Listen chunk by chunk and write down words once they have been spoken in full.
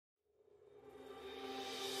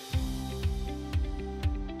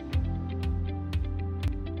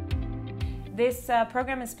This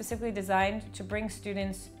program is specifically designed to bring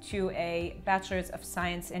students to a Bachelor's of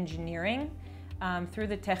Science Engineering through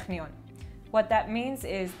the Technion. What that means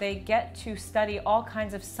is they get to study all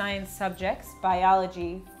kinds of science subjects: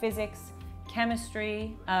 biology, physics,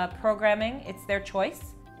 chemistry, programming. It's their choice.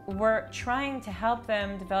 We're trying to help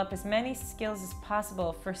them develop as many skills as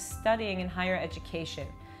possible for studying in higher education.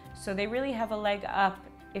 So they really have a leg up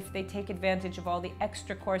if they take advantage of all the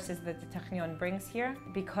extra courses that the Technion brings here,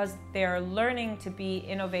 because they're learning to be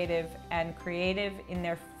innovative and creative in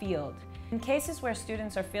their field. In cases where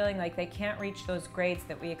students are feeling like they can't reach those grades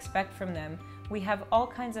that we expect from them, we have all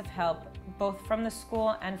kinds of help, both from the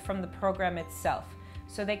school and from the program itself.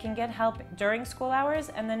 So they can get help during school hours,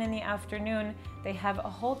 and then in the afternoon, they have a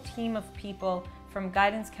whole team of people, from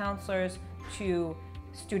guidance counselors to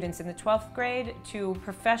students in the 12th grade to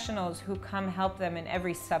professionals who come help them in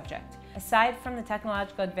every subject. Aside from the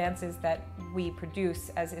technological advances that we produce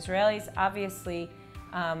as Israelis, obviously,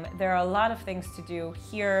 there are a lot of things to do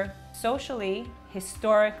here socially,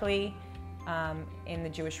 historically, in the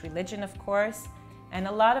Jewish religion, of course. And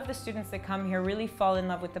a lot of the students that come here really fall in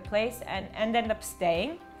love with the place and end up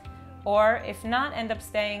staying. Or if not end up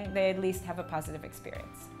staying, they at least have a positive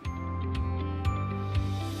experience.